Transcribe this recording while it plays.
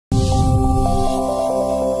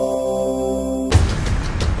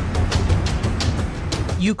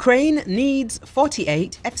Ukraine needs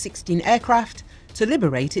 48 F-16 aircraft to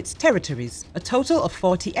liberate its territories. A total of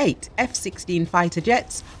 48 F-16 fighter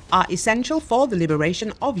jets are essential for the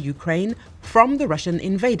liberation of Ukraine from the Russian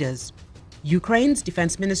invaders. Ukraine's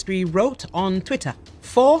defense ministry wrote on Twitter,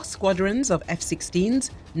 4 squadrons of F-16s,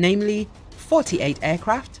 namely 48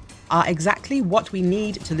 aircraft, are exactly what we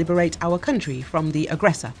need to liberate our country from the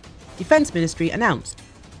aggressor, Defense Ministry announced.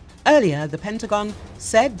 Earlier, the Pentagon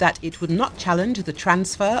said that it would not challenge the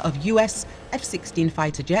transfer of US F-16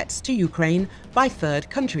 fighter jets to Ukraine by third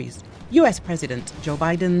countries. US President Joe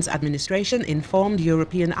Biden's administration informed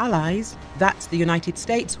European allies that the United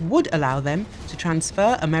States would allow them to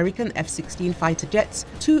transfer American F-16 fighter jets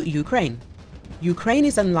to Ukraine. Ukraine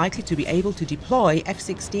is unlikely to be able to deploy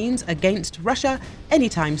F-16s against Russia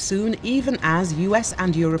anytime soon, even as US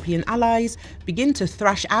and European allies begin to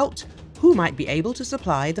thrash out who might be able to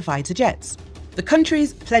supply the fighter jets. The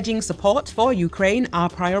countries pledging support for Ukraine are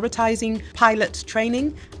prioritizing pilot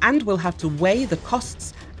training and will have to weigh the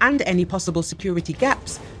costs and any possible security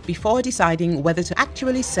gaps before deciding whether to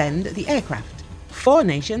actually send the aircraft. 4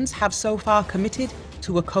 nations have so far committed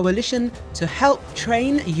to a coalition to help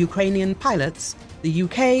train Ukrainian pilots: the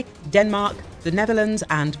UK, Denmark, the Netherlands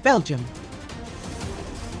and Belgium.